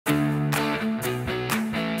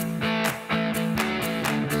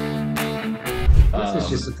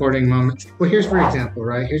just supporting moments. Well, here's for example,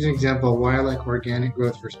 right? Here's an example of why I like organic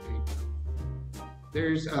growth versus paid.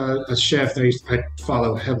 There's a chef that I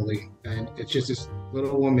follow heavily, and it's just this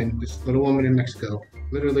little woman in Mexico,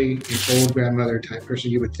 literally an old grandmother type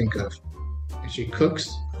person you would think of. And she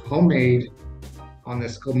cooks homemade on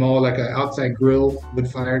this more like an outside grill, wood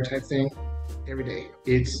fire type thing every day.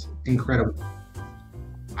 It's incredible.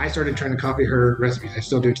 I started trying to copy her recipes. I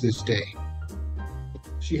still do it to this day.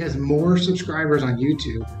 She has more subscribers on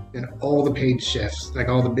YouTube than all the paid chefs, like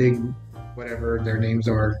all the big, whatever their names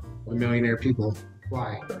are, the millionaire people.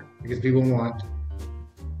 Why? Because people want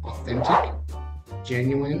authentic,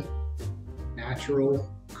 genuine, natural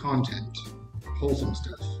content, wholesome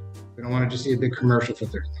stuff. We don't want to just see a big commercial for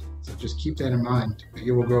 30 minutes. So just keep that in mind.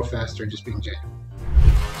 You will grow faster just being genuine.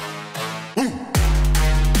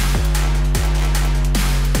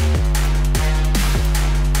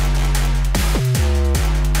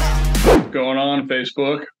 Going on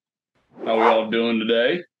Facebook? How we all doing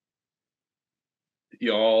today?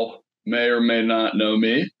 Y'all may or may not know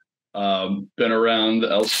me. Been around the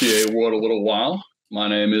LCA world a little while. My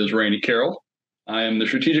name is Randy Carroll. I am the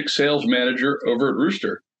strategic sales manager over at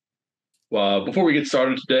Ruuster. Before we get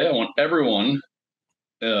started today, I want everyone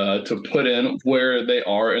to put in where they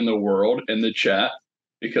are in the world in the chat,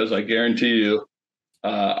 because I guarantee you,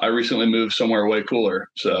 I recently moved somewhere way cooler.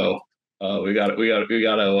 So we got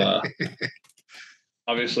to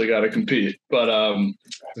obviously got to compete. But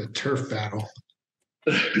the turf battle.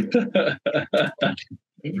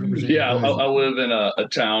 Yeah, I live in a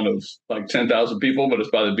town of like 10,000 people, but it's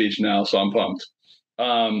by the beach now, so I'm pumped.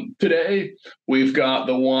 Today, we've got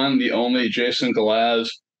the one, the only Jason Galaz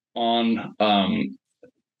on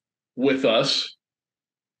with us.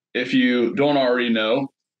 If you don't already know,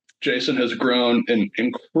 Jason has grown an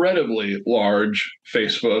incredibly large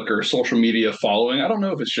Facebook or social media following. I don't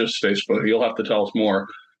know if it's just Facebook. You'll have to tell us more.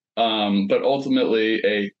 But ultimately,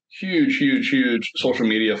 a huge social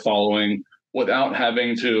media following without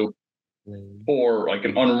having to pour like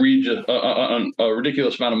a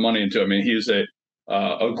ridiculous amount of money into it. I mean, he's a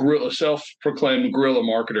self-proclaimed guerrilla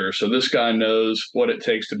marketer. So this guy knows what it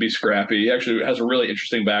takes to be scrappy. He actually has a really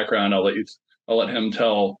interesting background. I'll let him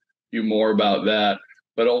tell you more about that.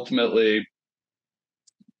 But ultimately,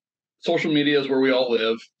 social media is where we all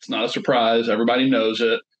live. It's not a surprise. Everybody knows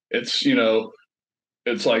it. It's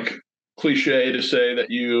like cliche to say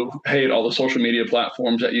that you hate all the social media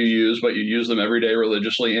platforms that you use, but you use them every day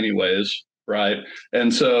religiously anyways, right?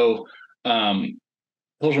 And so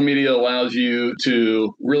social media allows you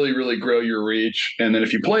to really grow your reach. And then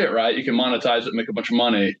if you play it right, you can monetize it, make a bunch of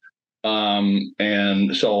money,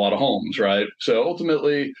 and sell a lot of homes, right? So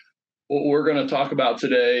ultimately, what we're going to talk about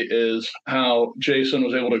today is how Jason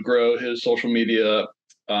was able to grow his social media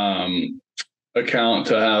account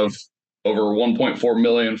to have over 1.4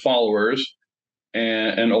 million followers,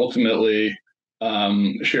 and ultimately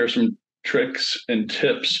share some tricks and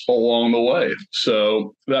tips along the way.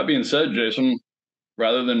 So that being said, Jason,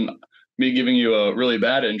 rather than me giving you a really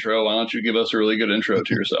bad intro, why don't you give us a really good intro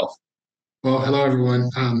to yourself? Well, hello, everyone.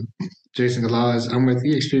 Jason Galaz. I'm with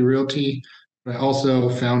eXp Realty. I also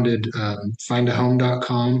founded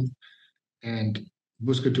findahome.com and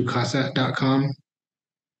buscatucasa.com,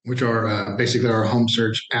 which are basically our home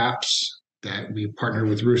search apps that we partner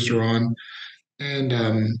with Ruuster on. And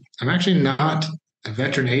I'm actually not a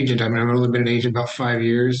veteran agent. I mean, I've only been an agent about 5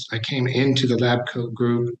 years. I came into the LabCoat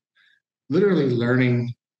group literally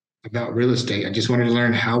learning about real estate. I just wanted to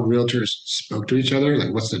learn how realtors spoke to each other,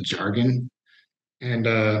 like what's the jargon. And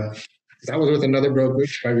that was with another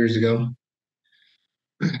brokerage 5 years ago.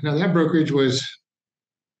 Now, that brokerage was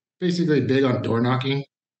basically big on door knocking,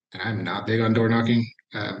 and I'm not big on door knocking.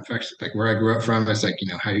 In fact, like where I grew up from, it's like,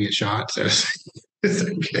 how you get shot. So it's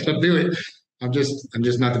like, I don't do it. I'm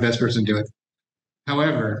just not the best person to do it.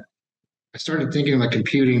 However, I started thinking like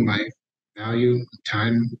computing my value,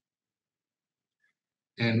 time,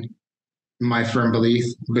 and my firm belief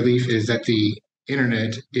is that the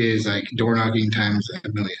internet is like door knocking times a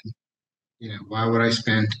million. Why would I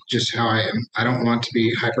spend just how I am? I don't want to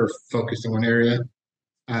be hyper focused in one area.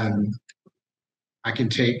 I can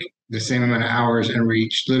take the same amount of hours and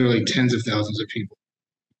reach literally tens of thousands of people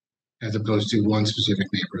as opposed to one specific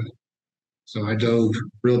neighborhood. So I dove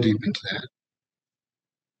real deep into that.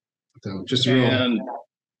 So just real.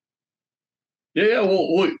 Yeah.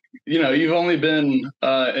 Well, look, you've only been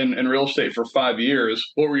in real estate for 5 years.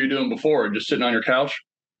 What were you doing before? Just sitting on your couch?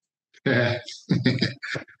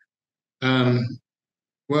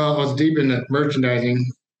 Well, I was deep into merchandising.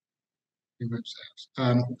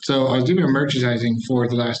 So I was doing merchandising for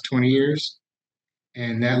the last 20 years,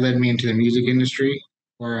 and that led me into the music industry,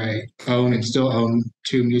 where I own and still own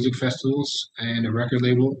two music festivals and a record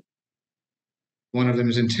label. One of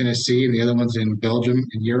them is in Tennessee and the other one's in Belgium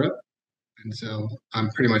in Europe. And so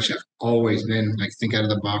I'm pretty much have always been like think out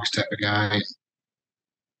of the box type of guy,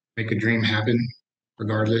 make a dream happen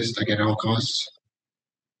regardless, like at all costs.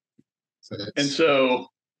 So that's And so,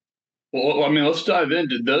 well, I mean, let's dive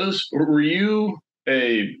into those. Were you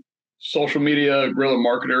a social media guerrilla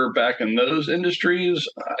marketer back in those industries?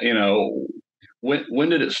 When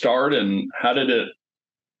did it start, and how did it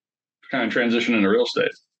kind of transition into real estate?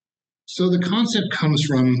 so the concept comes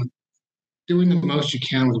from doing the most you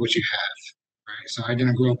can with what you have, right? So I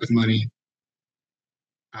didn't grow up with money.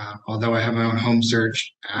 Although I have my own home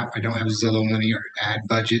search app, I don't have Zillow money or ad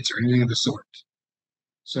budgets or anything of the sort.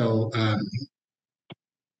 So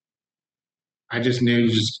I just knew you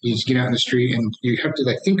just get out in the street and you have to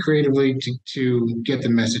like think creatively to get the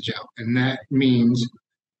message out, and that means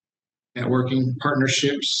networking,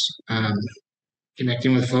 partnerships,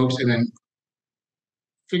 connecting with folks, and then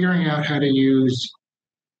figuring out how to use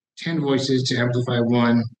 10 voices to amplify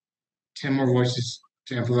one, 10 more voices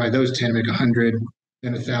to amplify those 10, make 100,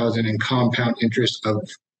 then 1,000, and compound interest of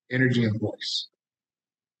energy and voice.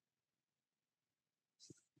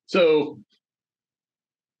 So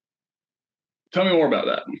tell me more about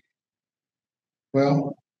that.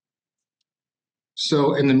 Well,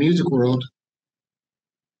 so in the music world,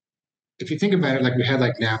 if you think about it, like we had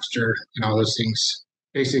like Napster and all those things,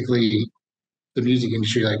 basically the music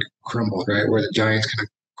industry like crumbled, right? Where the giants kind of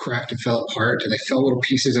cracked and fell apart and they fell little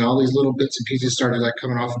pieces and all these little bits and pieces started like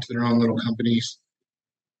coming off into their own little companies.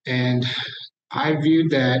 And I viewed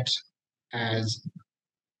that as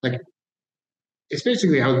like, it's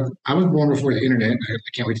basically, I was born before the internet. I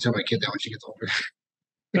can't wait to tell my kid that when she gets older.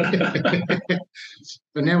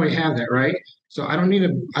 But now we have that, right? So I don't need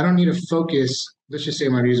to focus, let's just say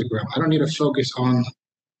my music realm. I don't need to focus on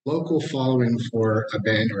local following for a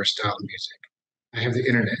band or a style of music. I have the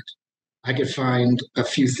internet. I could find a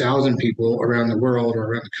few thousand people around the world or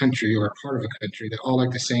around the country or a part of a country that all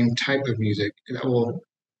like the same type of music that will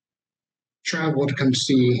travel to come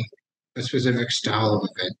see a specific style of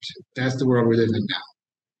event. That's the world we live in now.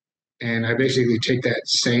 And I basically take that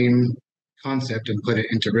same concept and put it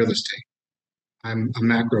into real estate. I'm a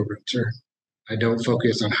macro realtor. I don't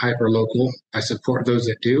focus on hyper local. I support those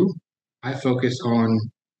that do. I focus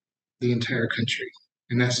on the entire country.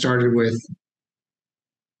 And that started with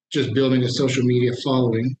just building a social media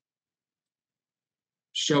following,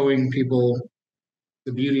 showing people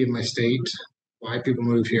the beauty of my state, why people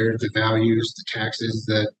move here, the values, the taxes,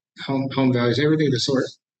 the home values, everything of the sort.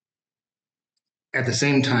 At the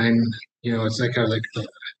same time, it's like kind of like a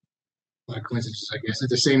lot of coincidences, I guess. At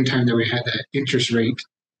the same time that we had that interest rate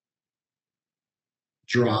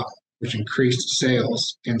drop, which increased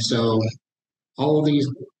sales. And so all of these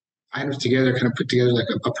items together kind of put together like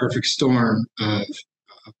a perfect storm of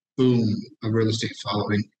boom of real estate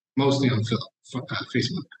following, mostly on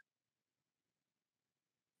Facebook.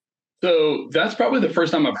 So that's probably the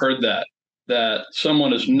first time I've heard that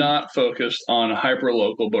someone is not focused on hyper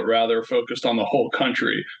local, but rather focused on the whole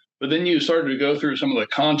country. But then you started to go through some of the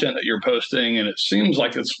content that you're posting, and it seems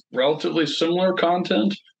like it's relatively similar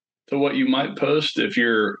content to what you might post if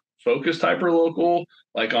you're focused hyper local,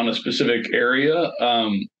 like on a specific area.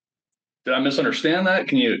 Did I misunderstand that?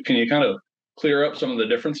 Can you kind of clear up some of the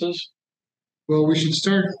differences? Well, we should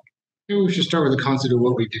start with the concept of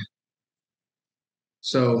what we do.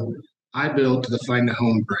 So I built the Find a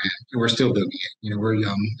Home brand, and we're still building it. We're a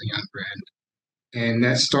young brand. And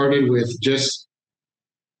that started with just,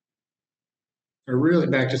 or really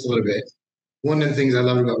back just a little bit, one of the things I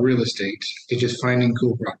love about real estate is just finding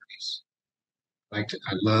cool properties. I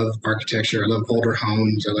love architecture. I love older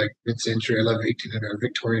homes. I like mid-century. I love 1800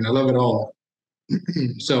 Victorian. I love it all.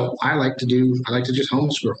 So I like to just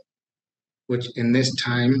home scroll, which in this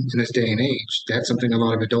time, in this day and age, that's something a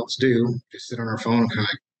lot of adults do. Just sit on our phone and kind of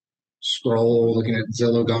like scroll, looking at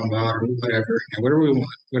Zillow, Gumba, or whatever, whatever we want,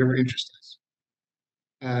 whatever interests us.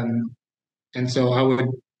 And so I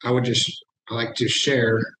like to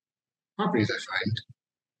share properties I find.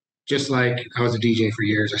 Just like I was a DJ for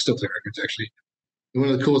years. I still play records, actually. And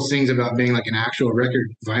one of the coolest things about being like an actual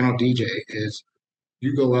record vinyl DJ is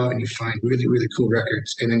you go out and you find really, really cool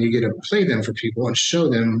records, and then you get to play them for people and show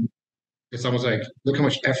them. It's almost like, look how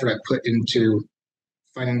much effort I put into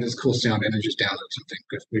finding this cool sound and then just download something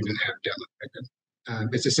because we didn't have download back then.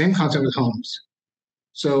 It's the same concept with homes.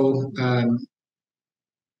 So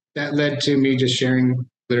that led to me just sharing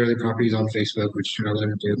literally properties on Facebook, which I let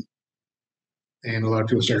her do. And a lot of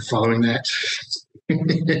people started following that.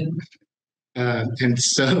 And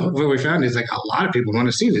so what we found is like a lot of people want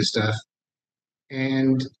to see this stuff.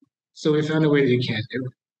 And so we found a way that you can.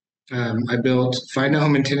 I built Find a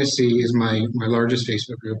Home in Tennessee is my largest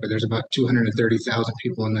Facebook group, but there's about 230,000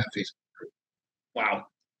 people in that Facebook group. Wow.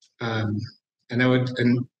 And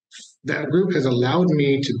that group has allowed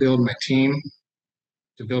me to build my team,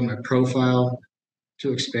 to build my profile,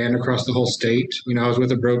 to expand across the whole state. I was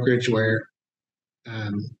with a brokerage where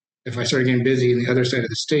if I started getting busy in the other side of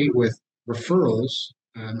the state with referrals,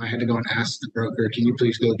 I had to go and ask the broker, can you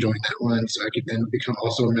please go join that one so I could then become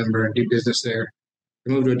also a member and do business there. I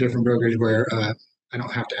moved to a different brokerage where I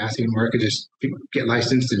don't have to ask anymore. I could just get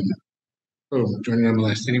licensed and boom, join an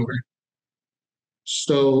MLS anywhere.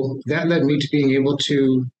 So that led me to being able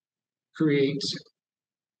to create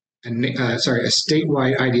a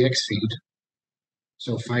statewide IDX feed.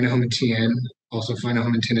 So Find a Home in TN, also Find a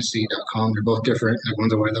Home in Tennessee.com. They're both different.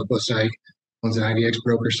 One's a white local site, one's an IDX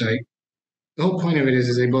broker site. The whole point of it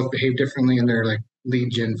is they both behave differently and they're like lead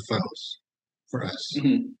gen funnels for us.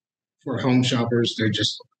 Mm-hmm. For home shoppers, they're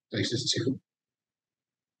just places to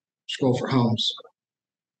scroll for homes.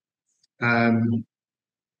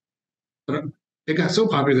 But it got so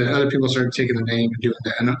popular that other people started taking the name and doing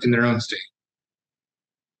that in their own state,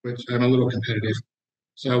 which I'm a little competitive.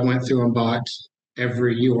 So I went through and bought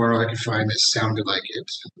every URL I could find that sounded like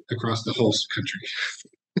it across the whole country.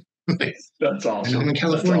 That's awesome. Find a Home in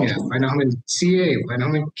California, awesome. Find a Home in CA, Find a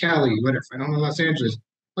Home in Cali, whatever, Find a Home in Los Angeles.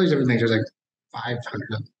 All these different things. There's like 500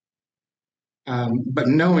 of them. But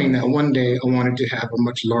knowing that one day I wanted to have a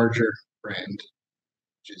much larger brand,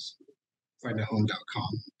 which is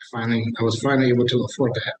findahome.com. I was finally able to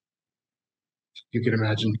afford that. You can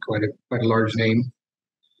imagine quite a large name.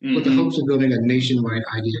 Mm-hmm. With the hopes of building a nationwide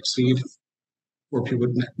IDX feed where people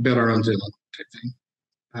would build our own Zillow type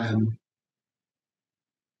thing.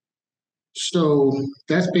 So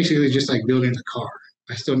that's basically just like building the car.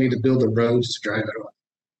 I still need to build the roads to drive it on.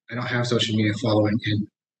 I don't have social media following in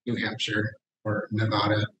New Hampshire or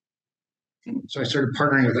Nevada. So I started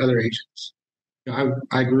partnering with other agents.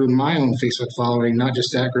 I grew my own Facebook following, not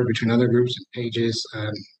just that group, between other groups and pages,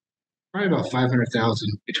 probably about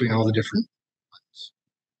 500,000 between all the different ones.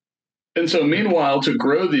 And so meanwhile, to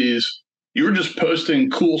grow these, you were just posting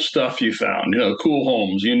cool stuff you found, cool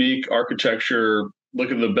homes, unique architecture, look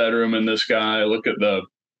at the bedroom in this guy, look at the,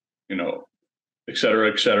 et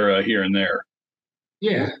cetera, here and there.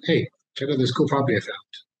 Yeah. Hey, check out this cool property I found.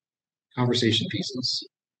 Conversation pieces.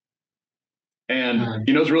 And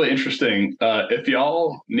it's really interesting. If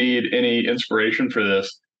y'all need any inspiration for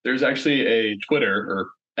this, there's actually a Twitter, or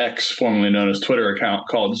X, formerly known as Twitter, account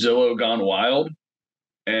called Zillow Gone Wild.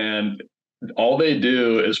 And all they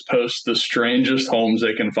do is post the strangest homes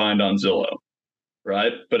they can find on Zillow,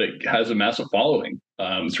 right? But it has a massive following.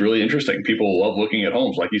 It's really interesting. People love looking at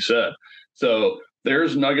homes, like you said. So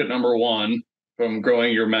there's nugget number one from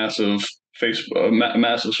growing your massive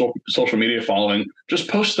social media following. Just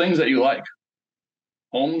post things that you like,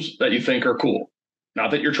 homes that you think are cool. Not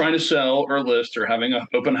that you're trying to sell or list or having an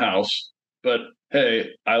open house, but hey,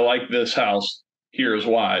 I like this house. Here's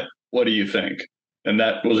why. What do you think? And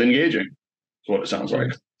that was engaging. Is what it sounds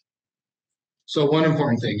like. So one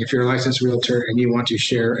important thing, if you're a licensed realtor and you want to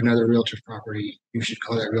share another realtor's property, you should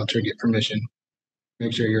call that realtor, get permission.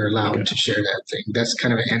 Make sure you're allowed to share that thing. That's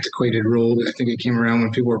kind of an antiquated rule. I think it came around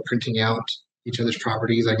when people were printing out each other's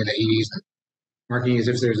properties, like in the 80s, and marking as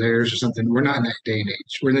if they're theirs or something. We're not in that day and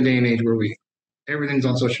age. We're in the day and age where everything's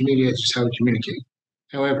on social media. It's just how we communicate.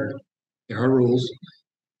 However, there are rules.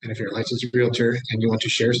 And if you're a licensed realtor and you want to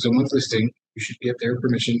share someone's listing, you should get their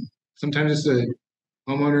permission. Sometimes it's the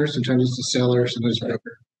homeowner, sometimes it's the seller, sometimes it's the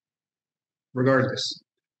broker. Regardless,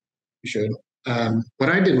 you should. What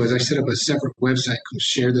I did was I set up a separate website called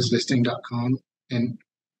sharethislisting.com, and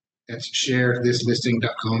that's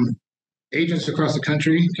sharethislisting.com. Agents across the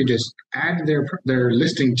country can just add their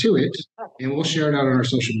listing to it, and we'll share it out on our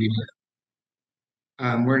social media.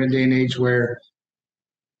 We're in a day and age where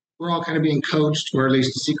we're all kind of being coached, or at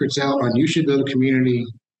least the secret's out on you should build a community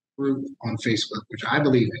group on Facebook, which I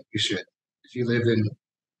believe in. You should. If you live in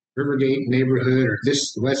Rivergate neighborhood or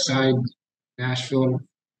this West Side, Nashville,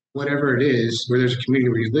 whatever it is, where there's a community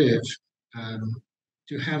where you live,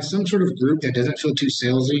 to have some sort of group that doesn't feel too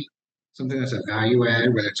salesy, something that's a value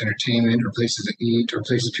add, whether it's entertainment or places to eat or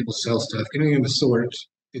places people sell stuff, anything of the sort,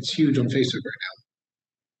 it's huge on Facebook right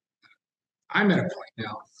now. I'm at a point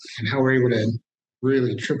now, and how we're able to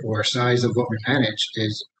really triple our size of what we manage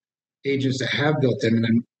is agents that have built them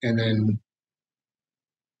and then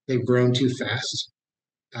they've grown too fast.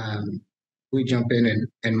 We jump in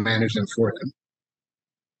and manage them for them.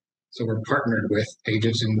 So we're partnered with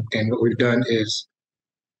agents, and what we've done is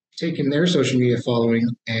taken their social media following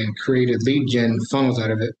and created lead gen funnels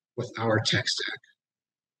out of it with our tech stack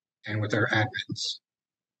and with our admins.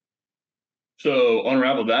 So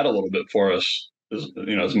unravel that a little bit for us,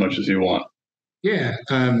 as much as you want. Yeah.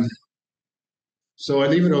 So I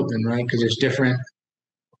leave it open, right? Because there's different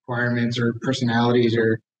requirements or personalities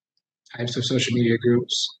or types of social media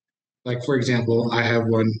groups. Like, for example, I have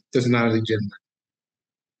one that's not a legitimate.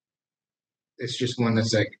 It's just one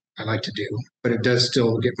that's like I like to do, but it does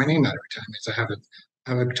still get my name out every time. It's I have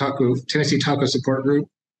a Tennessee taco support group,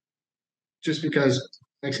 just because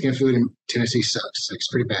Mexican food in Tennessee sucks. Like, it's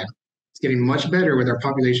pretty bad. It's getting much better with our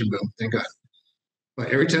population boom, thank God. But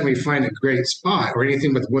every time we find a great spot or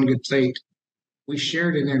anything with one good plate, we share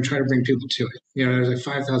it in there and try to bring people to it. There's like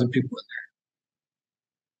 5,000 people in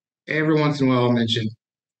there. Every once in a while, I'll mention,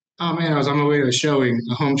 oh man, I was on my way to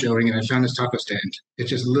a home showing, and I found this taco stand. It's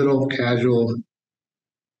just little casual,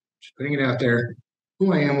 just putting it out there,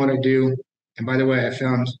 who I am, what I do. And by the way, I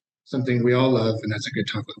found something we all love, and that's a good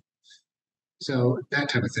taco. So that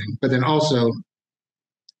type of thing. But then also,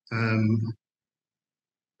 I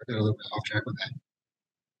got a little bit off track with that.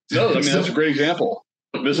 No, I mean, that's a great example.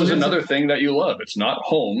 This is another thing that you love. It's not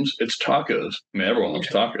homes, it's tacos. I mean, everyone loves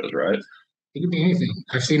tacos, right? It could be anything.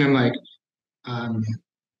 I've seen them like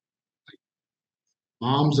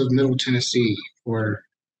Moms of Middle Tennessee or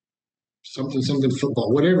something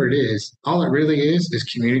football, whatever it is. All it really is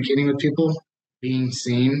communicating with people, being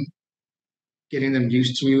seen, getting them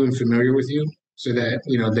used to you and familiar with you, so that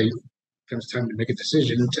they comes time to make a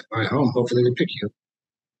decision to buy a home. Hopefully, they pick you.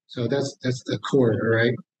 So that's the core, all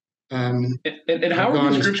right. And how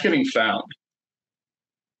are these groups getting found?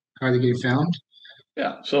 How are they getting found?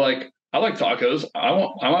 Yeah. So like, I like tacos. I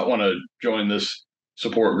might want to join this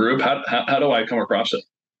support group. How do I come across it?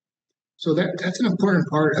 So that's an important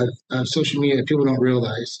part of social media that people don't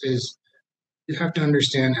realize is you have to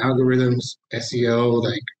understand algorithms, SEO,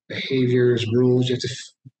 like behaviors, rules.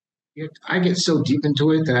 I get so deep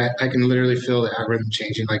into it that I can literally feel the algorithm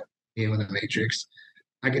changing, like in the Matrix.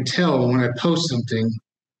 I can tell when I post something,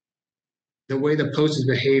 the way the post is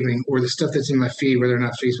behaving, or the stuff that's in my feed, whether or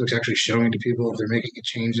not Facebook's actually showing to people if they're making a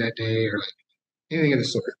change that day, or like anything of the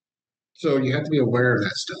sort. So you have to be aware of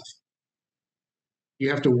that stuff. You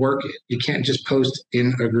have to work it. You can't just post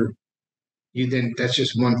in a group. That's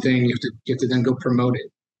just one thing. You have to then go promote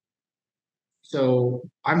it. So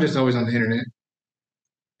I'm just always on the internet,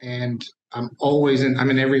 and I'm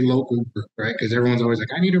in every local group, right? Because everyone's always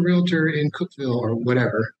like, I need a realtor in Cookville or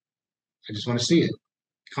whatever. I just want to see it,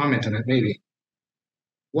 comment on it, maybe.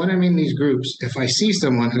 When I'm in these groups, if I see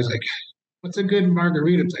someone who's like, what's a good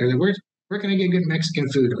margarita place? Like, where can I get good Mexican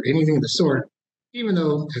food or anything of the sort? Even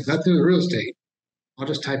though it's not through the real estate, I'll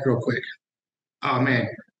just type real quick. Oh man,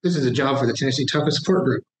 this is a job for the Tennessee Taco Support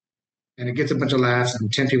Group. And it gets a bunch of laughs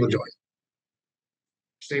and 10 people join.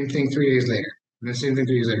 Same thing 3 days later. And the same thing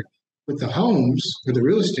 3 days later. With the homes, with the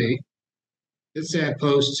real estate, let's say I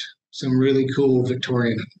post some really cool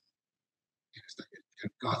Victorian,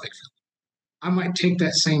 Gothic film. I might take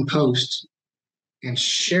that same post and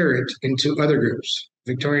share it into other groups,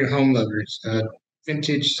 Victorian home lovers,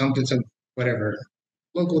 vintage something, whatever,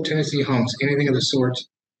 local Tennessee homes, anything of the sort,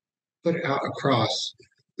 put it out across.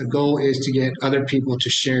 The goal is to get other people to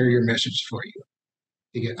share your message for you,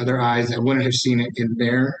 to get other eyes that wouldn't have seen it in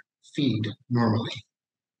their feed normally.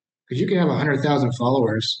 Because you can have 100,000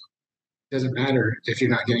 followers. It doesn't matter if you're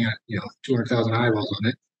not getting 200,000 eyeballs on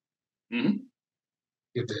it. Mm-hmm.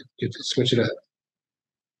 You have to switch it up.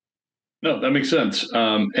 No, that makes sense.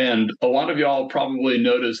 And a lot of y'all probably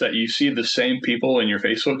notice that you see the same people in your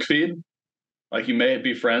Facebook feed. Like, you may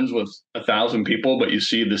be friends with 1,000 people, but you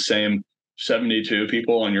see the same 72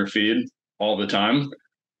 people on your feed all the time.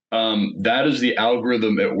 That is the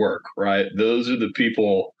algorithm at work, right? Those are the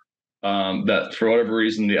people that, for whatever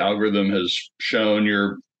reason, the algorithm has shown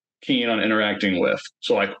you're keen on interacting with.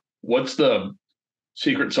 So, like, what's the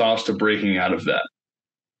secret sauce to breaking out of that?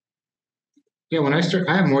 Yeah, when I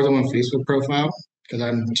have more than one Facebook profile because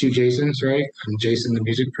I'm two Jasons, right? I'm Jason, the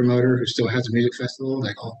music promoter who still has a music festival,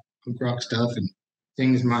 like all punk rock stuff and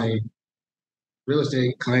things my real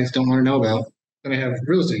estate clients don't want to know about. Then I have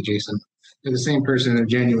real estate Jason. They're the same person, they're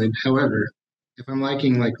genuine. However, if I'm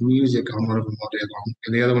liking like music on one of them all day long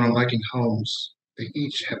and the other one I'm liking homes, they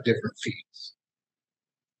each have different feeds.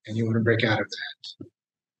 And you want to break out of that.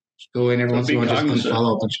 Just go in every once in a while and just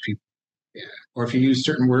unfollow a bunch of people. Yeah. Or if you use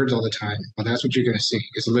certain words all the time, well, that's what you're going to see.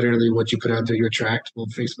 It's literally what you put out there, you attract. Well,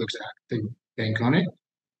 Facebook's they bank on it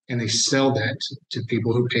and they sell that to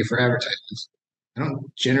people who pay for advertisements. I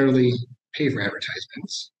don't generally pay for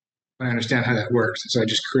advertisements, but I understand how that works. And so I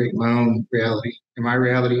just create my own reality. And my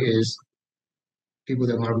reality is people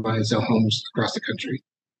that want to buy and sell homes across the country.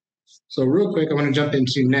 So real quick, I want to jump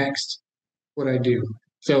into next what I do.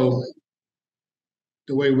 So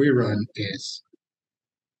the way we run is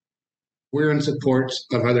we're in support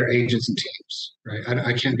of other agents and teams, right?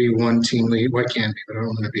 I can't be one team lead. Well, I can be, but I don't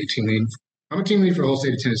want to be a team lead. I'm a team lead for the whole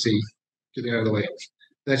state of Tennessee. Get that out of the way.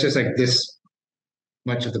 That's just like this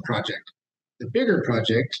much of the project. The bigger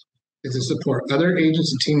project is to support other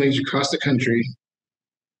agents and team leads across the country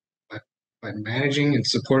by managing and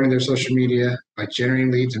supporting their social media, by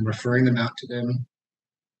generating leads and referring them out to them,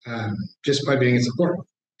 just by being in support.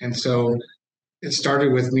 And so it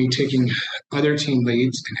started with me taking other team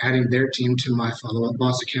leads and adding their team to my follow-up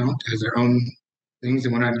boss account as their own things.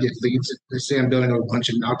 And when I'd get leads, let's say I'm building a bunch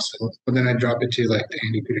in Knoxville, but then I drop it to like the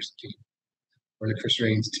Andy Peterson team or the Chris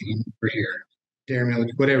Raines team over here, Darren Miller,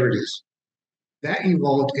 whatever it is. That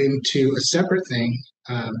evolved into a separate thing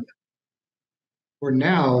where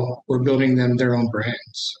now we're building them their own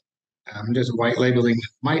brands. Just white labeling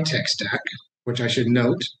my tech stack, which I should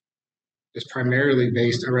note is primarily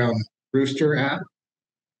based around Ruuster app,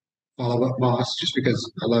 Follow Up Boss, just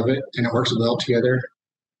because I love it and it works well together.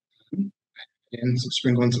 And some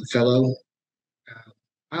sprinkling some Fellow.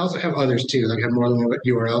 I also have others too. Like I have more than one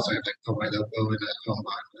URLs. I have like a white logo and a home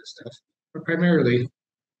bot and stuff. But primarily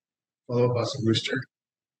Follow Up Boss and Ruuster.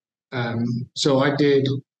 So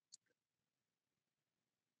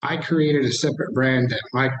I created a separate brand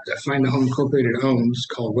that Find a Home Incorporated owns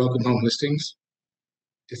called Welcome Home Listings.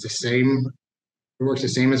 It's the same. It works the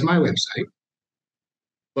same as my website.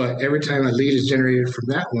 But every time a lead is generated from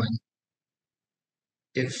that one,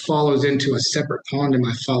 it follows into a separate pond in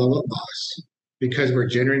my follow-up boss because we're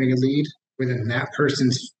generating a lead within that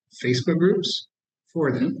person's Facebook groups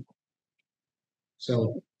for them.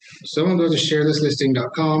 So someone goes to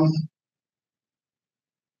sharethislisting.com,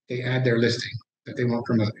 they add their listing that they want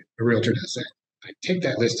promoted, a realtor does that. I take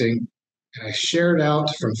that listing and I share it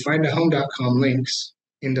out from findahome.com links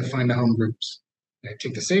into Find a Home groups. And I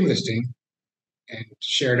take the same listing and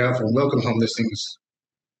share it out from Welcome Home listings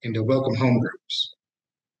into Welcome Home groups.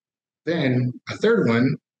 Then a third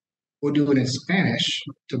one, we'll do it in Spanish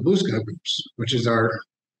to Busca groups, which is our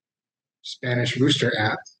Spanish Ruuster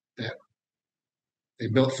app that they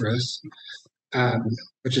built for us,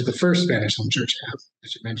 which is the first Spanish home church app, I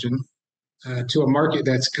should mention, to a market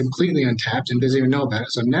that's completely untapped and doesn't even know about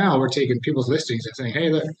it. So now we're taking people's listings and saying, hey,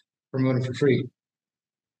 look, promote it for free.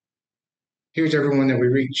 Here's everyone that we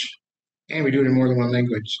reach. And we do it in more than one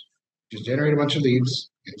language. Just generate a bunch of leads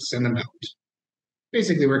and send them out.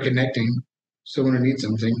 Basically, we're connecting someone who needs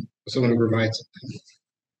something with someone who provides something.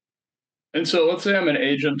 And so let's say I'm an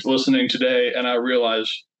agent listening today and I realize,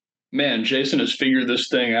 man, Jason has figured this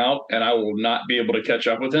thing out and I will not be able to catch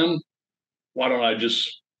up with him. Why don't I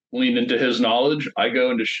just lean into his knowledge? I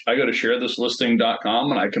go to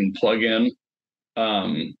sharethislisting.com and I can plug in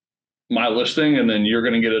my listing, and then you're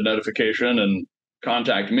going to get a notification and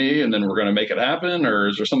contact me, and then we're going to make it happen? Or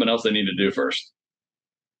is there something else they need to do first?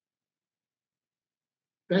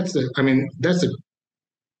 That's the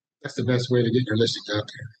best way to get your listings out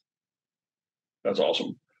there. That's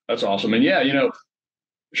awesome. And yeah,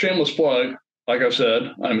 shameless plug, like I've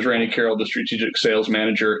said, my name is Randy Carroll, the strategic sales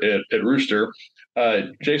manager at Ruuster.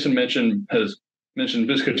 Jason has mentioned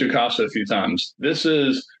Busca Tu Casa a few times. This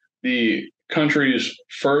is the country's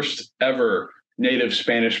first ever native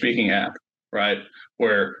Spanish speaking app, right?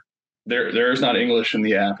 Where there is not English in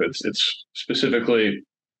the app. It's specifically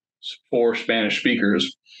for Spanish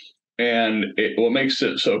speakers. And what makes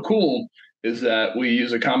it so cool is that we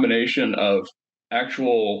use a combination of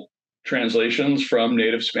actual translations from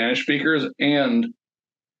native Spanish speakers and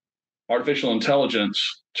artificial intelligence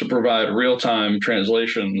to provide real-time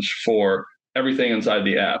translations for everything inside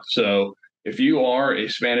the app. So if you are a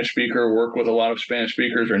Spanish speaker, work with a lot of Spanish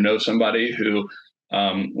speakers, or know somebody who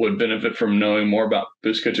would benefit from knowing more about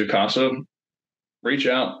Busca Tu Casa, reach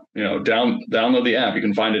out, download the app. You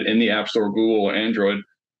can find it in the App Store, Google or Android,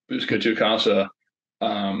 Busca Tu Casa.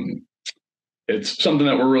 It's something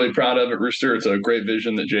that we're really proud of at Ruuster. It's a great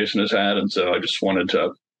vision that Jason has had. And so I just wanted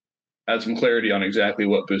to add some clarity on exactly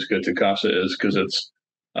what Busca Tu Casa is, because it's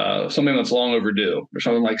something that's long overdue. There's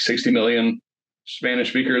something like 60 million Spanish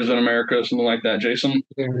speakers in America, something like that, Jason.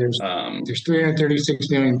 Yeah, there's 336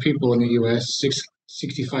 million people in the U.S.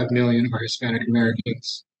 65 million are Hispanic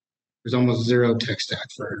Americans. There's almost zero tech stack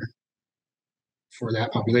for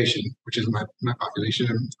that population, which is my population.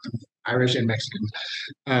 I'm Irish and Mexican.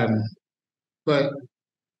 But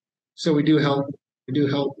so we do help.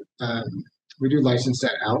 We do license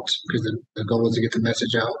that out because the goal is to get the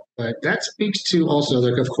message out. But that speaks to also,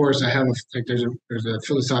 like, of course, there's a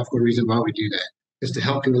philosophical reason why we do that, is to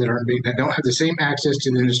help people that don't have the same access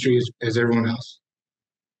to the industry as everyone else.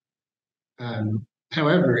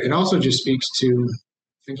 However, it also just speaks to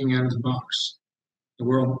thinking out of the box. The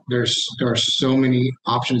world, there are so many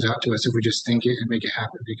options out to us if we just think it and make it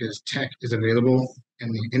happen, because tech is available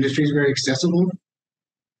and the industry is very accessible,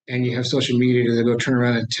 and you have social media to go turn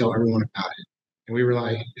around and tell everyone about it. And we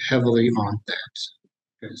rely heavily on that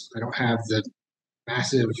because I don't have the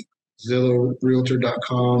massive Zillow,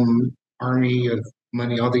 Realtor.com army of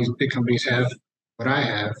money all these big companies have. What I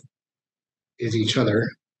have is each other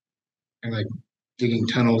and like digging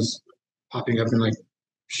tunnels, popping up and like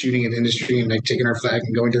shooting at the industry and like taking our flag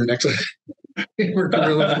and going to the next one. we're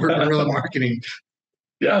guerrilla marketing.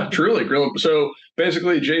 Yeah, truly guerrilla. So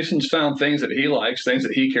basically, Jason's found things that he likes, things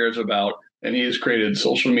that he cares about, and he has created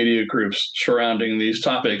social media groups surrounding these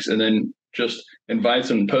topics, and then just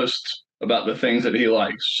invites and posts about the things that he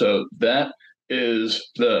likes. So that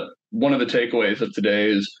is one of the takeaways of today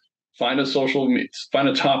is find a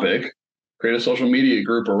topic, create a social media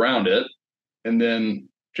group around it, and then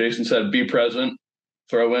Jason said, be present,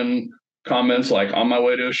 throw in comments like, on my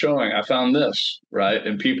way to a showing, I found this, right?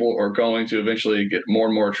 And people are going to eventually get more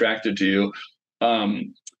and more attracted to you.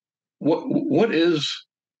 Let's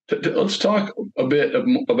talk a bit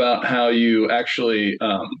about how you actually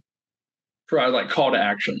try like call to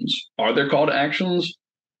actions. Are there call to actions?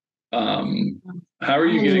 How are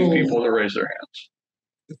you getting people to raise their hands?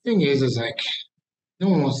 The thing is like, no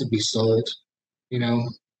one wants to be sold, you know?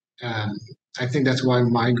 I think that's why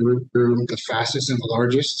my group grew the fastest and the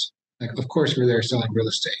largest. Like, of course, we're there selling real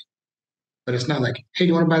estate, but it's not like, hey, do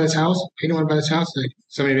you want to buy this house? Hey, do you want to buy this house? Like,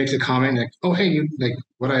 somebody makes a comment, like, oh, hey, you like.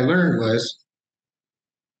 What I learned was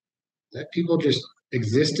let people just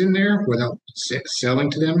exist in there without selling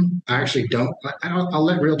to them. I actually don't. I'll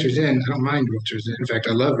let realtors in. I don't mind realtors. In fact,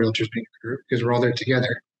 I love realtors being in the group because we're all there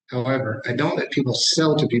together. However, I don't let people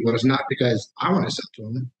sell to people. It's not because I want to sell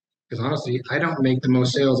to them, because honestly, I don't make the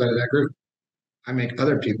most sales out of that group. I make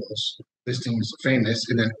other people's listings famous,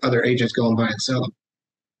 and then other agents go and buy and sell them.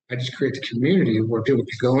 I just create the community where people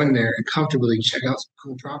can go in there and comfortably check out some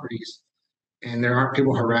cool properties, and there aren't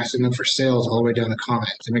people harassing them for sales all the way down the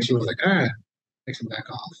comments. It makes people like, makes them back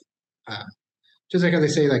off. Just like how they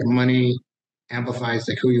say, like money amplifies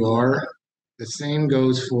like who you are. The same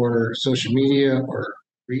goes for social media or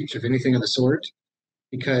reach of anything of the sort,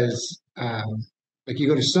 because like you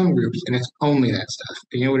go to some groups and it's only that stuff.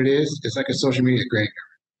 And you know what it is? It's like a social media graveyard.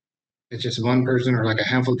 It's just one person or like a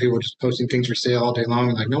handful of people just posting things for sale all day long.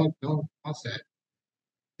 And like, no one wants that.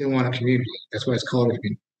 They want a community. That's why it's called a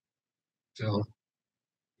community. So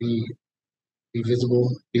be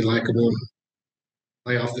visible, be likable,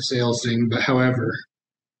 play off the sales thing, but however,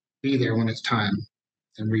 be there when it's time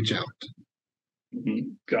and reach out.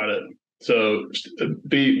 Mm-hmm. Got it. So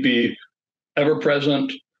be ever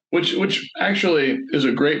present, which actually is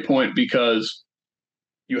a great point, because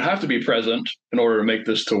you have to be present in order to make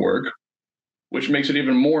this to work, which makes it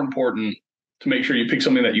even more important to make sure you pick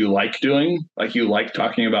something that you like doing, like you like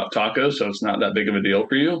talking about tacos, so it's not that big of a deal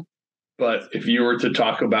for you. But if you were to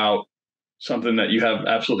talk about something that you have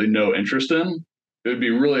absolutely no interest in, it would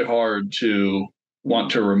be really hard to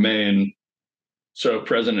want to remain so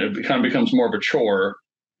present. It kind of becomes more of a chore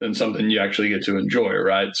than something you actually get to enjoy,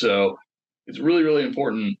 right? So it's really, really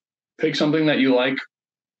important. Pick something that you like,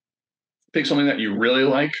 pick something that you really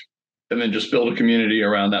like, and then just build a community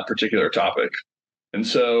around that particular topic. And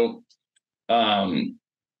so, not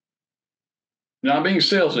being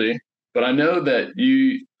salesy, but I know that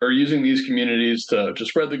you are using these communities to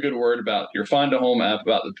spread the good word about your Find a Home app,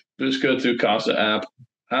 about the Busca tu Casa app.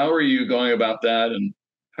 How are you going about that? And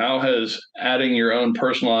how has adding your own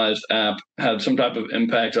personalized app had some type of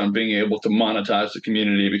impact on being able to monetize the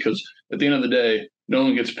community? Because at the end of the day, no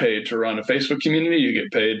one gets paid to run a Facebook community. You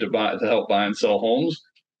get paid to help buy and sell homes.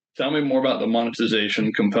 Tell me more about the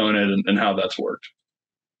monetization component and how that's worked.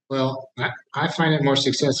 Well, I find it more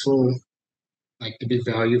successful, like to be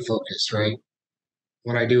value focused, right?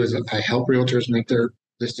 What I do is I help realtors make their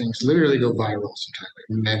listings literally go viral sometimes, like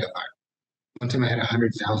mega viral. One time I had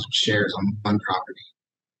 100,000 shares on one property.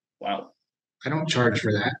 Wow. I don't charge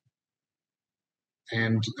for that.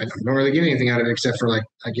 And I don't really get anything out of it except for like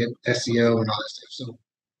I get SEO and all that stuff. So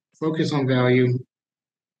focus on value,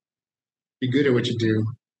 be good at what you do.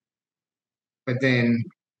 But then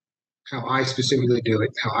how I specifically do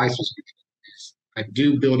it is I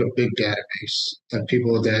do build a big database of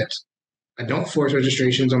people that I don't force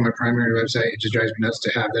registrations on my primary website. It just drives me nuts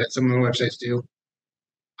to have that. Some of the websites do.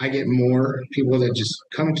 I get more people that just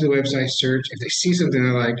come to the website, search. If they see something they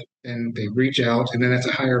like, then they reach out, and then that's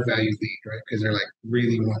a higher value lead, right? Because they're like,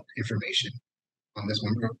 really want information on this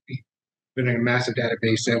one property. Building a massive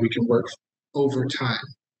database that we can work over time.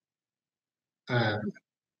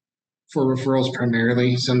 for referrals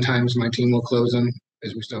primarily. Sometimes my team will close them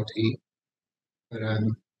because we still have to eat. But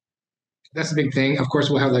that's the big thing. Of course,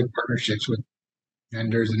 we'll have like partnerships with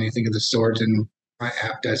vendors and anything of the sort. And my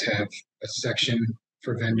app does have a section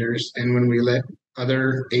for vendors. And when we let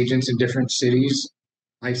other agents in different cities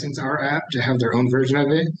license our app to have their own version of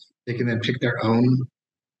it, they can then pick their own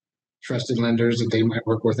trusted lenders that they might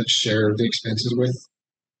work with and share the expenses with.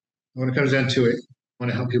 When it comes down to it, we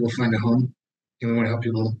want to help people find a home and we want to help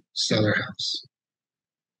people sell their house.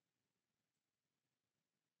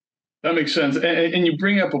 That makes sense. And you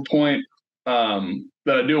bring up a point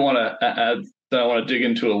that I do want to add, that I want to dig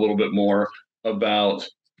into a little bit more about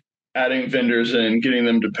adding vendors and getting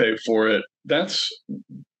them to pay for it. That's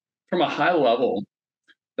from a high level.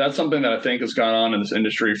 That's something that I think has gone on in this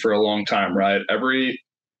industry for a long time, right? Every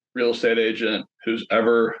real estate agent who's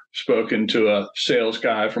ever spoken to a sales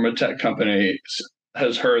guy from a tech company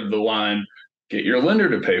has heard the line, get your lender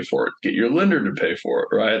to pay for it, get your lender to pay for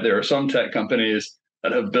it, right? There are some tech companies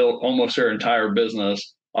that have built almost their entire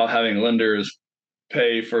business off having lenders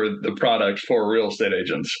pay for the product for real estate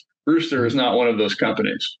agents. Ruuster is not one of those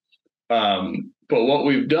companies. But what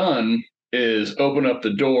we've done is open up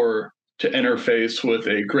the door to interface with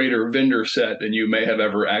a greater vendor set than you may have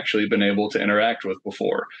ever actually been able to interact with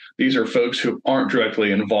before. These are folks who aren't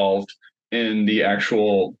directly involved in the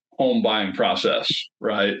actual home buying process,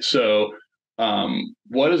 right? So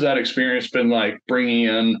what has that experience been like bringing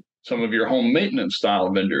in some of your home maintenance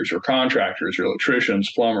style vendors, your contractors, your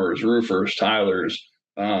electricians, plumbers, roofers, tilers,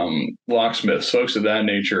 locksmiths, folks of that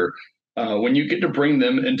nature? When you get to bring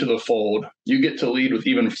them into the fold, you get to lead with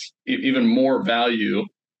even more value,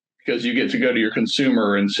 because you get to go to your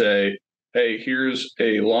consumer and say, hey, here's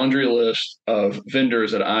a laundry list of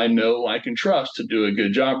vendors that I know, like, and trust to do a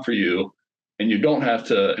good job for you. And you don't have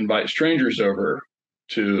to invite strangers over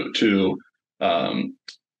to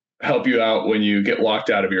help you out when you get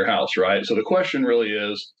locked out of your house, right? So the question really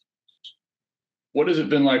is, what has it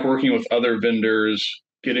been like working with other vendors,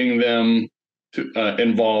 getting them to,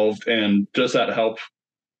 involved, and does that help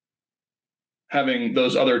having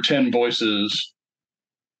those other 10 voices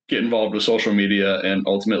get involved with social media and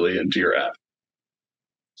ultimately into your app?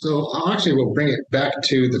 So actually we'll bring it back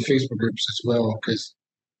to the Facebook groups as well, because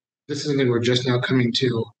this is something we're just now coming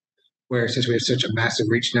to, where since we have such a massive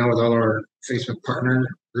reach now with all our Facebook partner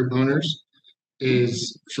group owners,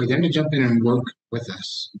 is for them to jump in and work with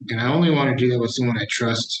us. And I only want to do that with someone I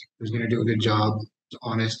trust, who's going to do a good job,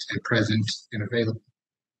 honest and present and available.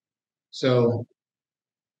 So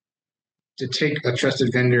to take a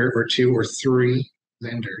trusted vendor or two or three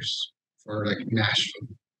vendors for like Nashville,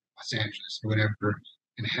 Los Angeles, or whatever,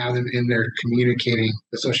 and have them in there communicating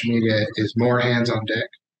the social media is more hands on deck.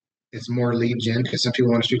 It's more lead gen, because some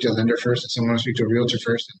people want to speak to a lender first and some want to speak to a realtor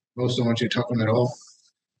first. And most don't want you to talk to them at all.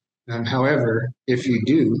 However, if you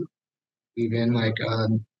do, even like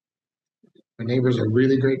my neighbor's a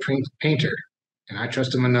really great painter, and I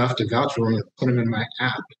trust him enough to vouch for him and put him in my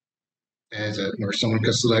app as where someone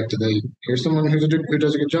could select, here's someone who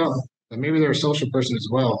does a good job. But maybe they're a social person as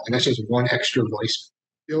well, and that's just one extra voice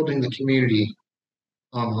building the community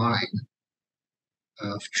online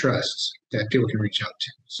of trust that people can reach out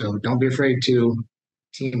to. So don't be afraid to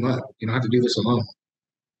team up. You don't have to do this alone.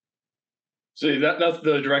 See, that's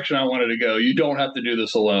the direction I wanted to go. You don't have to do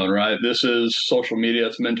this alone, right? This is social media.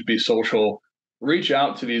 It's meant to be social. Reach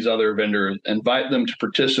out to these other vendors, invite them to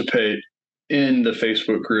participate in the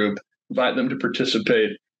Facebook group, invite them to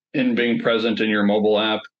participate in being present in your mobile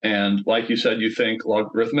app. And like you said, you think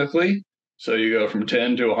logarithmically. So you go from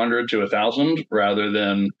 10 to 100 to 1,000 rather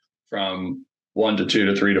than from 1 to 2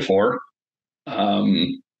 to 3 to 4.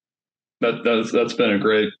 That's been a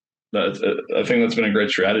great. I think that's been a great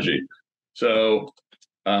strategy. So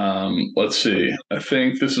let's see. I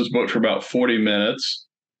think this is booked for about 40 minutes.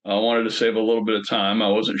 I wanted to save a little bit of time. I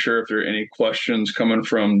wasn't sure if there are any questions coming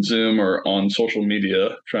from Zoom or on social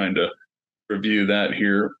media. Trying to review that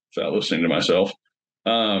here without listening to myself.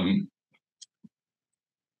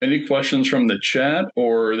 Any questions from the chat,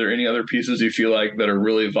 or are there any other pieces you feel like that are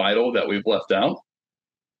really vital that we've left out?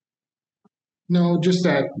 No, just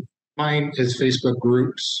that mine is Facebook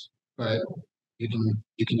groups, but you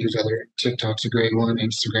can use other. TikTok's a great one,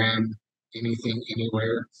 Instagram, anything,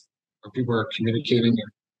 anywhere where people are communicating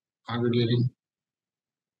and congregating.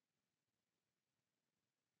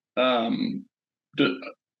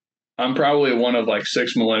 I'm probably one of like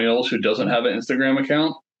 6 millennials who doesn't have an Instagram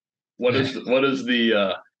account. What is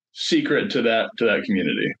the secret to that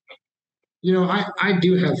community? You know, I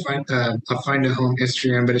do have a find a home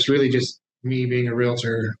Instagram, but it's really just me being a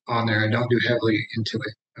realtor on there. I don't do heavily into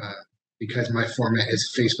it because my format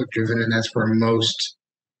is Facebook driven, and that's where most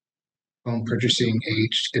home purchasing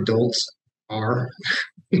aged adults are.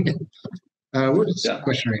 What is the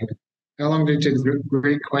question right here? How long did it take?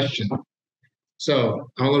 Great question. So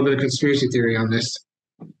I'm a little bit of conspiracy theory on this,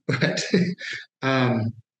 but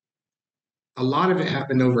a lot of it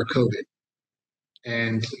happened over COVID.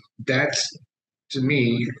 And that's, to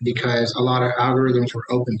me, because a lot of algorithms were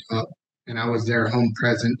opened up and I was there home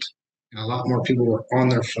present and a lot more people were on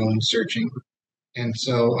their phone searching. And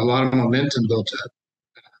so a lot of momentum built up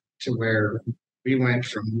to where we went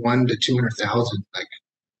from 1 to 200,000, like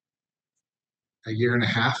a year and a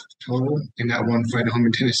half total in that one Find a Home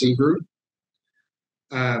in Tennessee group.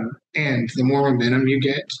 And the more momentum you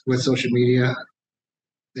get with social media,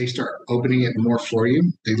 they start opening it more for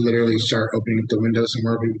you. They literally start opening up the windows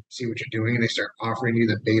somewhere to see what you're doing, and they start offering you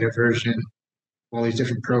the beta version, all these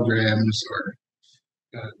different programs.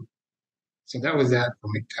 So that was that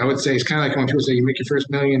point. I would say it's kind of like when people say you make your first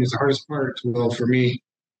million is the hardest part. Well, for me,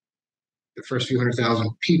 the first few 100,000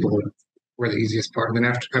 people were the easiest part. And then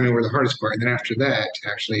were the hardest part. And then after that,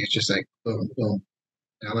 actually, it's just like boom, boom.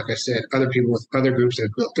 Now, like I said, other people with other groups that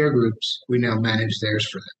have built their groups, we now manage theirs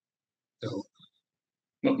for them. So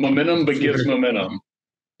momentum begets momentum.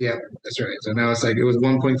 Yeah, that's right. So now it's like it was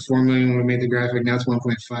 1.4 million when we made the graphic. Now it's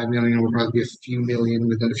 1.5 million. We'll probably be a few million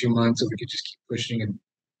within a few months, so we could just keep pushing. And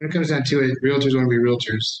when it comes down to it, realtors want to be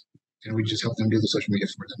realtors, and we just help them do the social media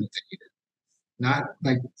for them if they need it. Not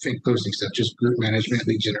like fake posting stuff, just group management,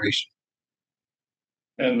 lead generation.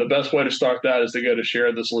 And the best way to start that is to go to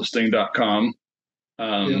sharethislisting.com.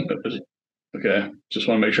 Okay, just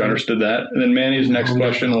want to make sure I understood that. And then Manny's next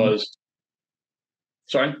question was,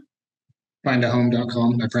 sorry?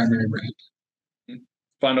 Findahome.com, my primary brand.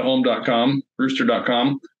 Findahome.com,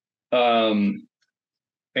 Ruuster.com.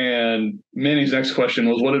 And Manny's next question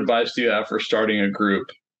was, what advice do you have for starting a group?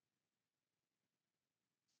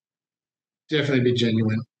 Definitely be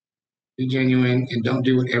genuine. Be genuine and don't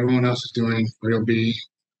do what everyone else is doing, or you'll be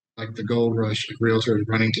like the gold rush of realtors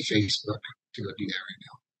running to Facebook to go do that right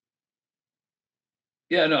now.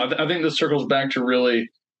 Yeah, no, I think this circles back to really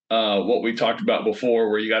what we talked about before,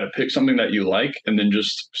 where you got to pick something that you like and then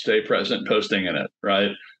just stay present posting in it,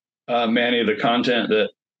 right? Manny, the content that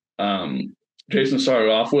Jason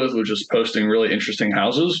started off with was just posting really interesting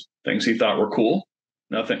houses, things he thought were cool.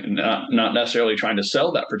 Not necessarily trying to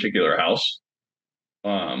sell that particular house,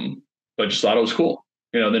 but just thought it was cool.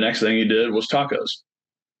 The next thing he did was tacos.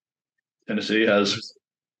 Tennessee has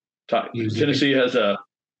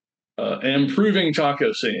an improving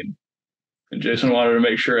taco scene, and Jason wanted to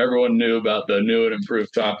make sure everyone knew about the new and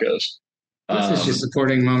improved tacos. This is just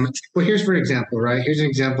supporting moments. Well, here's for example, right? Here's an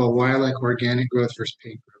example of why I like organic growth versus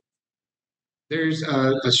paid growth. There's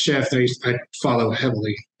a chef that I follow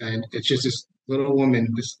heavily, and it's just this little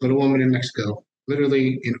woman in Mexico,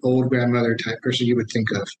 literally an old grandmother type person you would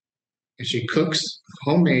think of. And she cooks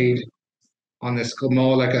homemade on this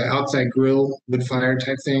small, like an outside grill, wood fire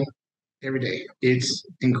type thing every day. It's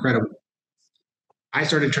incredible. I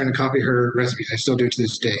started trying to copy her recipes. I still do it to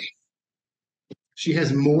this day. She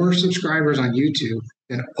has more subscribers on YouTube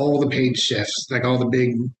than all the paid chefs, like all the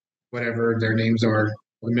big, whatever their names are,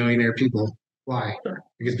 the millionaire people. Why?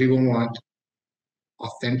 Because people want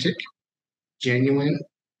authentic, genuine,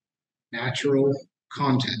 natural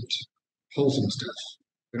content, wholesome stuff.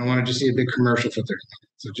 We don't want to just see a big commercial for 30 minutes.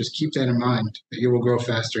 So just keep that in mind, that you will grow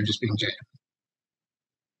faster just being genuine.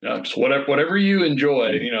 Yeah, just whatever you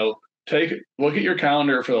enjoy, look at your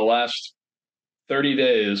calendar for the last 30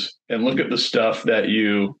 days and look at the stuff that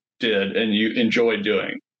you did and you enjoyed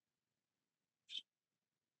doing.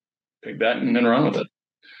 Take that and then run with it.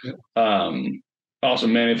 Yep.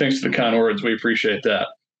 Awesome, Manny. Thanks for the kind words. We appreciate that.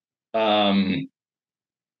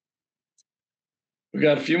 We've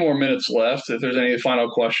got a few more minutes left. If there's any final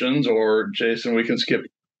questions, or Jason, we can skip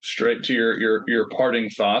straight to your parting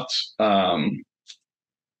thoughts. Okay,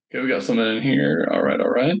 we got something in here. All right.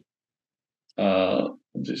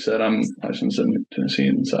 As you said, I'm licensed in Tennessee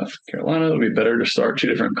and South Carolina. It would be better to start two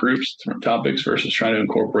different groups, different topics, versus trying to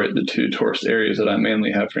incorporate the two tourist areas that I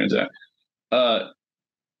mainly have transact. I'll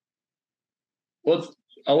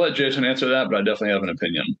let Jason answer that, but I definitely have an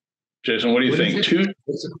opinion. Jason, what do you think? Two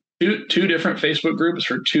different Facebook groups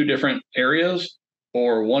for two different areas,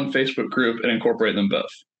 or one Facebook group and incorporate them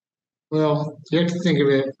both? Well, you have to think of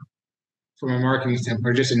it from a marketing standpoint,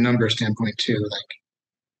 or just a number standpoint too. Like,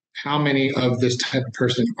 how many of this type of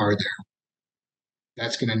person are there?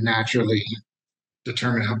 That's going to naturally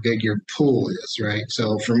determine how big your pool is, right?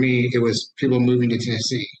 So for me, it was people moving to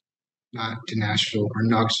Tennessee, not to Nashville or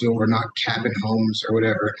Knoxville, or not cabin homes or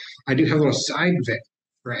whatever. I do have little side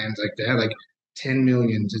brands like that, like 10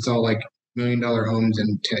 millions. It's all like $1 million homes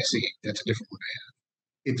in Tennessee. That's a different one I have.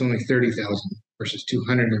 it's only 30,000 versus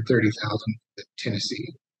 230,000 in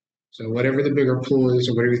Tennessee. So whatever the bigger pool is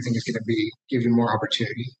or whatever you think is going to be, give you more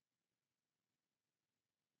opportunity.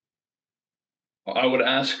 I would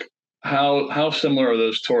ask how similar are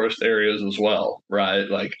those tourist areas as well, right?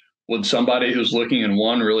 Like, would somebody who's looking in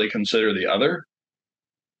one really consider the other?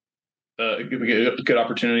 A good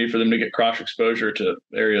opportunity for them to get cross exposure to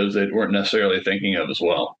areas they weren't necessarily thinking of as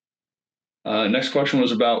well. Next question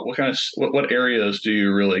was about what areas do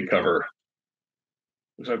you really cover?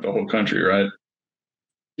 Looks like the whole country, right?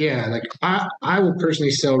 Yeah, like I will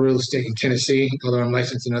personally sell real estate in Tennessee, although I'm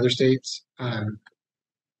licensed in other states.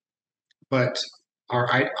 But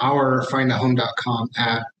our findahome.com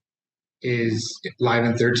app is live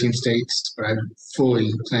in 13 states, but I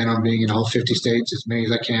fully plan on being in all 50 states, as many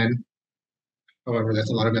as I can. However, that's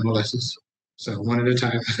a lot of MLSs. So one at a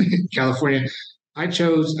time. California, I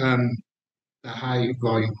chose the high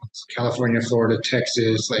volume ones: California, Florida,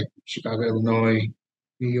 Texas, like Chicago, Illinois,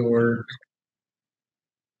 New York,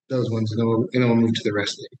 those ones, and then we'll move to the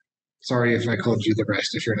rest of it. Sorry if I called you the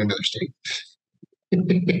rest if you're in another state.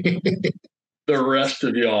 The rest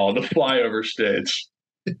of y'all, the flyover states.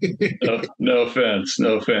 No offense.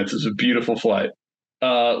 No offense. It's a beautiful flight.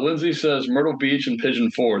 Lindsay says Myrtle Beach and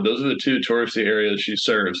Pigeon Forge. Those are the two touristy areas she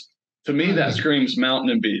serves. To me, that screams mountain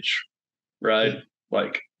and beach, right?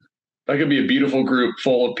 Like, that could be a beautiful group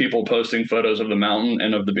full of people posting photos of the mountain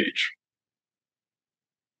and of the beach.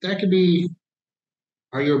 That could be,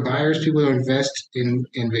 are your buyers people who invest in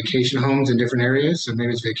vacation homes in different areas? So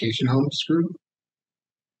maybe it's vacation homes group.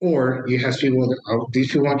 Or you have people that, oh, these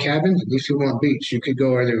people want cabins, these people want beach. You could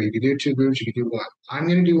go either way. You could do two groups, you could do one. I'm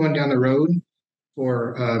going to do one down the road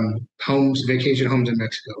for homes, vacation homes in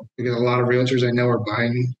Mexico, because a lot of realtors I know are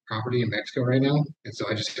buying property in Mexico right now. And so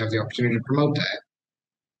I just have the opportunity to promote that.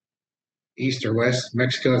 East or West,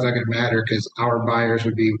 Mexico is not going to matter because our buyers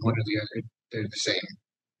would be one or the other. They're the same.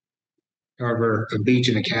 However, a beach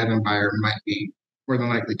and a cabin buyer might be more than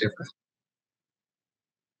likely different.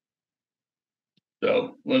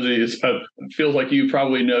 So, Lindsay, it feels like you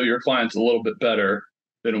probably know your clients a little bit better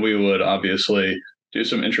than we would, obviously. Do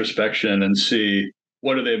some introspection and see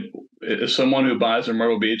is someone who buys in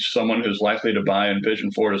Myrtle Beach someone who's likely to buy in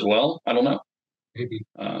Pigeon Forge as well? I don't know. Maybe.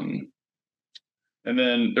 And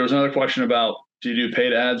then there was another question about, do you do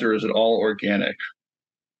paid ads or is it all organic?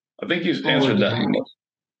 I think you answered that.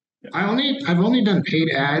 Yeah. I've only done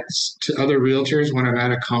paid ads to other realtors when I'm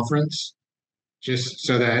at a conference, just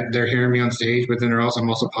so that they're hearing me on stage, but then I'm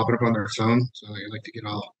also popping up on their phone. So I like to get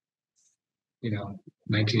all,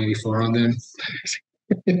 1984 on them.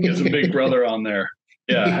 Get some Big Brother on there.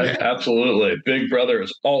 Yeah, absolutely. Big Brother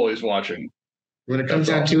is always watching. When it comes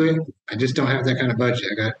down to it, I just don't have that kind of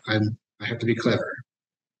budget. I have to be clever.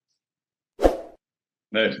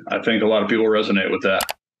 I think a lot of people resonate with that.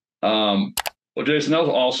 Well, Jason, that was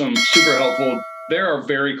awesome. Super helpful. There are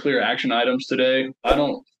very clear action items today. I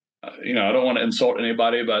don't want to insult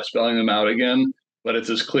anybody by spelling them out again, but it's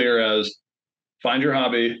as clear as find your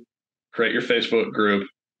hobby, create your Facebook group,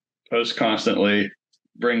 post constantly,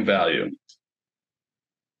 bring value.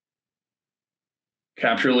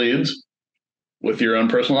 Capture leads with your own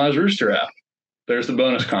personalized Ruuster app. There's the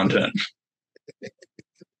bonus content.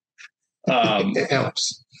 It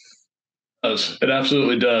helps. It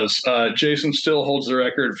absolutely does. Jason still holds the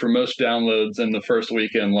record for most downloads in the first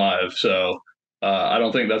weekend live. So I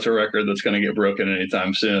don't think that's a record that's going to get broken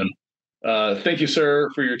anytime soon. Thank you, sir,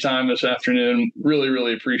 for your time this afternoon. Really,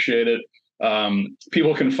 really appreciate it.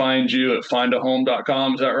 People can find you at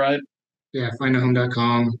findahome.com. Is that right? Yeah,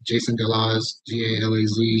 findahome.com, Jason Galaz,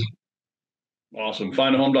 Galaz. Awesome.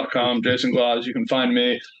 Findahome.com, Jason Galaz. You can find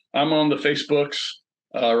me. I'm on the Facebooks,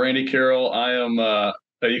 Randy Carroll. I am.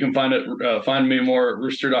 You can find me more at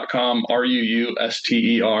Ruuster.com,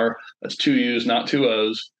 Ruuster. That's 2 U's, not 2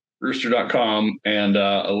 O's. Ruuster.com. And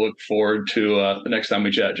I look forward to the next time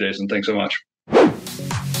we chat, Jason. Thanks so much.